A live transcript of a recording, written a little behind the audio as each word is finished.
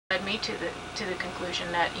led me to the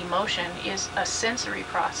conclusion that emotion is a sensory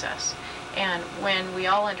process. And when we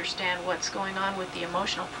all understand what's going on with the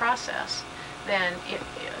emotional process, then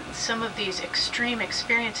some of these extreme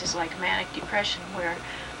experiences like manic depression, where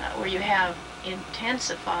you have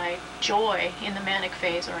intensified joy in the manic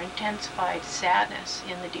phase or intensified sadness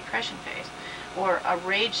in the depression phase, or a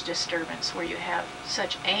rage disturbance where you have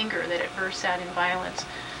such anger that it bursts out in violence,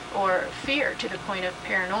 or fear to the point of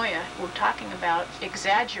paranoia, we're talking about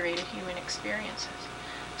exaggerated human experiences.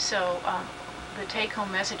 So the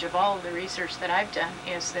take-home message of all of the research that I've done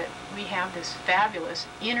is that we have this fabulous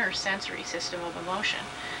inner sensory system of emotion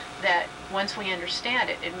that once we understand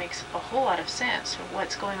it, it makes a whole lot of sense for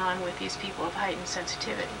what's going on with these people of heightened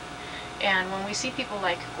sensitivity. And when we see people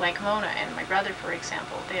like Mona and my brother, for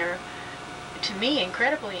example, they're, to me,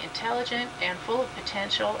 incredibly intelligent and full of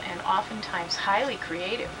potential and oftentimes highly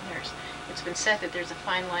creative. It's been said that there's a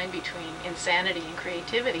fine line between insanity and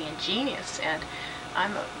creativity and genius, and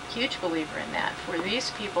I'm a huge believer in that. For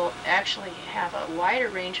these people actually have a wider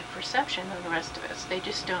range of perception than the rest of us. They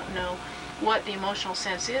just don't know what the emotional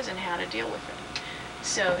sense is and how to deal with it.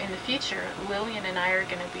 So in the future, Lillian and I are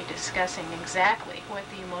going to be discussing exactly what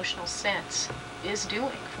the emotional sense is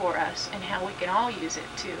doing for us and how we can all use it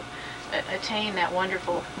to attain that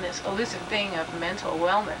wonderful, this elusive thing of mental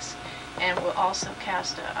wellness. And we'll also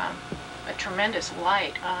cast a tremendous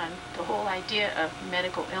light on the whole idea of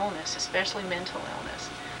medical illness, especially mental illness,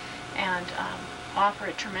 and offer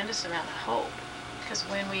a tremendous amount of hope. Because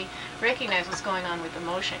when we recognize what's going on with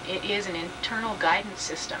emotion, it is an internal guidance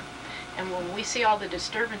system. And when we see all the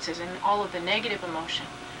disturbances and all of the negative emotion,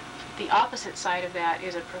 the opposite side of that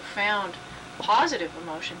is a profound positive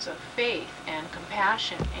emotions of faith and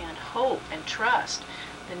compassion and hope and trust.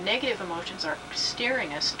 The negative emotions are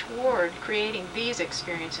steering us toward creating these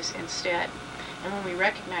experiences instead. And when we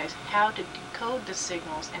recognize how to decode the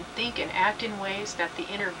signals and think and act in ways that the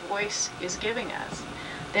inner voice is giving us,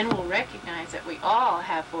 then we'll recognize that we all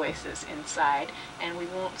have voices inside, and we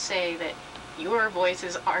won't say that your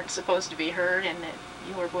voices aren't supposed to be heard and that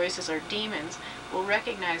your voices are demons. We'll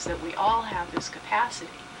recognize that we all have this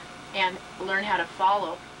capacity and learn how to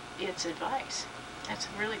follow its advice. That's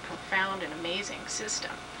a really profound and amazing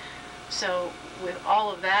system. So with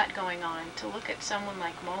all of that going on, to look at someone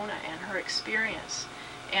like Mona and her experience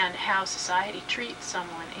and how society treats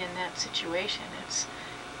someone in that situation,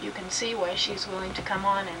 you can see why she's willing to come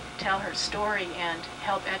on and tell her story and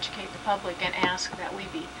help educate the public and ask that we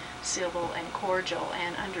be civil and cordial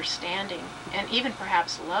and understanding and even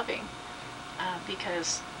perhaps loving,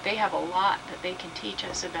 because they have a lot that they can teach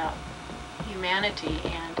us about humanity,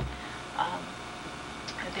 and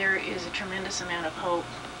there is a tremendous amount of hope,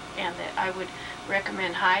 and that I would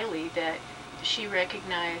recommend highly that she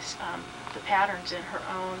recognize the patterns in her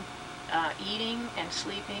own eating and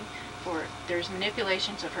sleeping. There's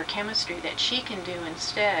manipulations of her chemistry that she can do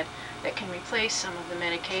instead that can replace some of the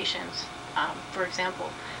medications. For example,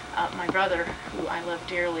 my brother, who I love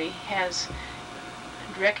dearly, has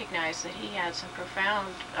recognized that he had some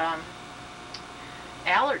profound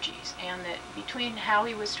allergies, and that between how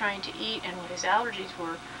he was trying to eat and what his allergies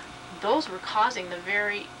were, those were causing the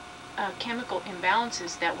very chemical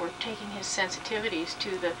imbalances that were taking his sensitivities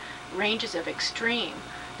to the ranges of extreme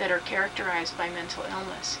that are characterized by mental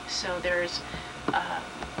illness. So there's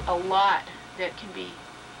a lot that can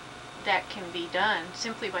be done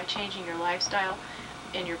simply by changing your lifestyle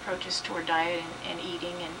and your approaches toward diet and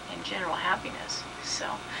eating and general happiness. So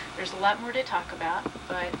there's a lot more to talk about,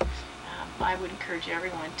 but I would encourage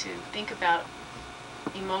everyone to think about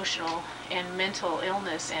emotional and mental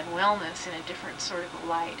illness and wellness in a different sort of a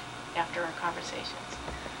light after our conversations.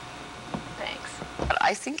 Thanks.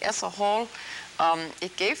 I think as a whole,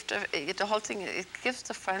 it gave the whole thing. It gives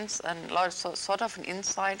the friends a lot, sort of an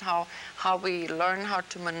insight how we learn how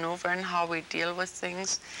to maneuver and how we deal with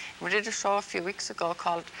things. We did a show a few weeks ago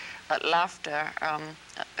called Laughter,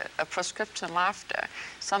 a prescription laughter.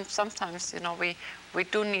 Sometimes, you know, we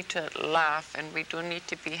do need to laugh and we do need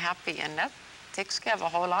to be happy, and that takes care of a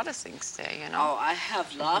whole lot of things there, you know. Oh, I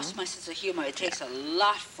have lost my sense of humor. It takes a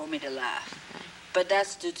lot for me to laugh. But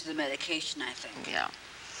that's due to the medication, I think. Yeah.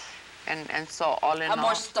 And so all in all... I'm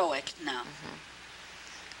more stoic now.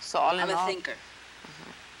 So all in all... I'm a thinker.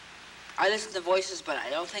 I listen to voices, but I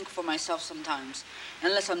don't think for myself sometimes.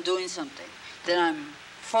 Unless I'm doing something. Then I'm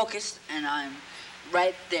focused and I'm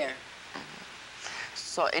right there.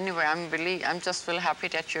 So anyway, I'm just really happy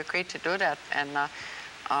that you agreed to do that. And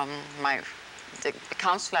the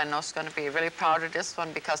counselor I know is going to be really proud of this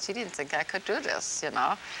one, because he didn't think I could do this, you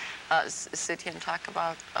know. Sit here and talk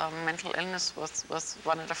about mental illness with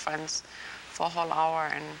one of the friends for a whole hour.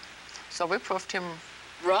 And so we proved him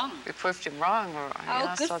wrong. We proved him wrong. Or,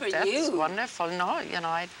 Oh, good so for that's you. wonderful. No,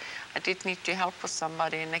 I did need to help with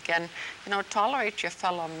somebody. And again, tolerate your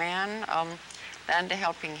fellow man, lend a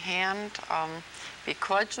helping hand, be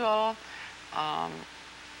cordial,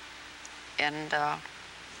 and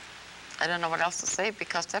I don't know what else to say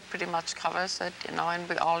because that pretty much covers it, and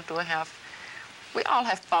we all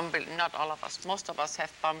have bum, not all of us, most of us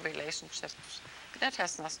have bum relationships. That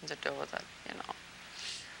has nothing to do with it.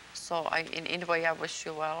 So in any way, I wish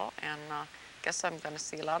you well, and guess I'm going to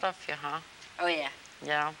see a lot of you, huh? Oh, yeah.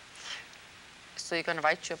 Yeah. So you're going to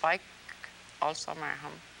ride your bike all summer, huh?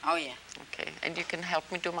 Oh, yeah. Okay. And you can help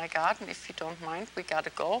me do my garden if you don't mind. We got to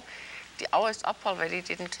go. The hour is up already.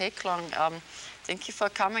 Didn't take long. Thank you for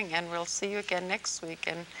coming, and we'll see you again next week.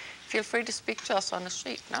 And feel free to speak to us on the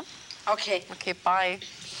street, no? Okay. Okay, bye.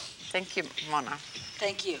 Thank you, Mona.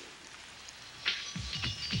 Thank you.